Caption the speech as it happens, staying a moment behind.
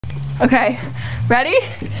Okay. Ready?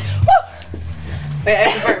 Wait, I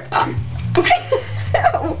have to burp. Okay.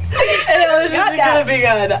 I know this isn't gonna be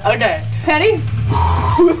good. Okay. Ready?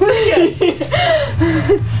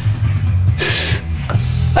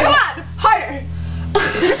 Come on! Harder!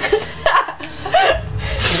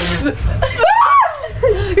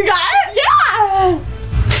 You got it? Yeah!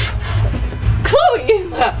 Chloe!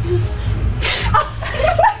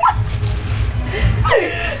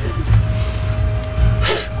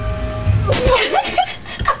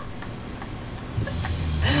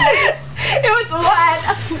 It was wet.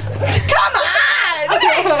 Come on!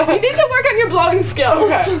 Okay, you need to work on your blowing skills.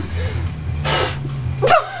 Okay.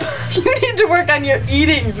 You need to work on your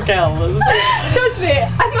eating skills. Trust me,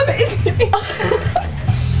 I'm amazing.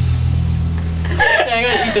 Yeah, I'm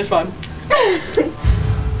gonna eat this one.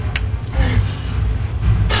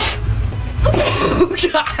 Oh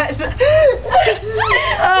god.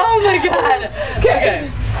 Oh my god. Okay.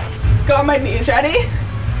 Go on my knees, ready?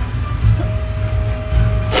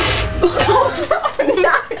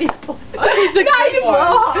 Nice. He's a Now good you one.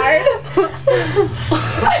 blow hard.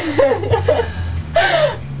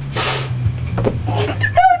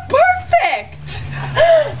 That was perfect.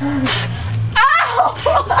 Ow!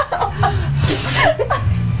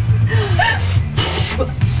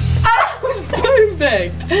 That was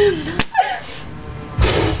perfect.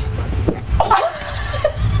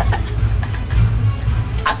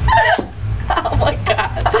 Oh my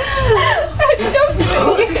god. It's so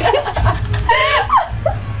funny.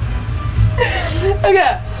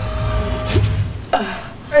 Okay.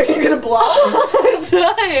 Are you gonna blow? I'm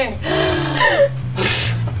trying.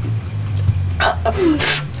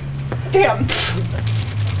 Damn.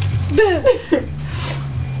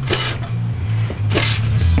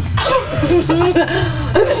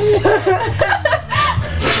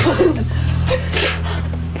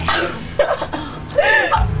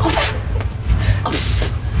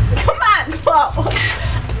 Come on, blow.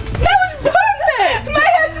 That was perfect. My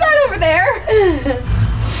head's not over there.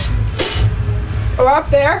 Or up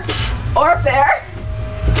there. Or up there.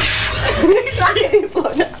 It's not getting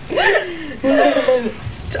blown up.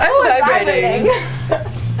 I'm vibrating.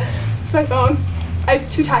 It's my phone. I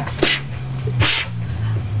have 2 texts.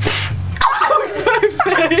 Oh,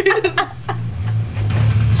 perfect.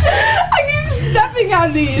 I keep stepping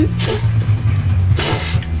on these.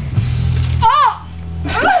 Oh!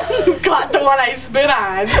 Got the one I spit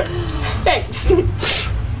on. Thanks.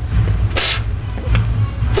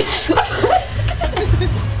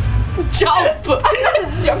 Jump. I'm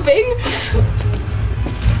not jumping.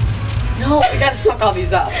 No, we gotta suck all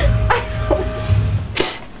these up.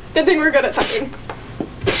 Good thing we're good at sucking.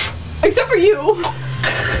 Except for you.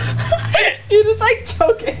 You're just like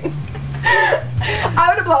choking. I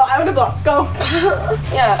want to blow. I want to blow. Go.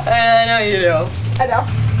 Yeah, I know you do. I know.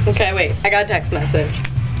 Okay, wait. I got a text message.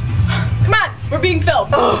 Come on. We're being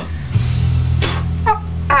filmed. Oh.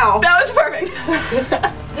 Ow. That was perfect.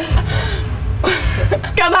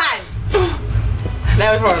 Come on.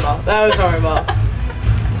 That was horrible. That was horrible.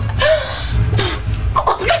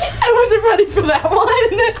 I wasn't ready for that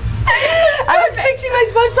one. I was fixing my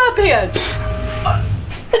SpongeBob pants.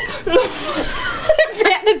 I'm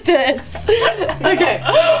bad at this. Okay.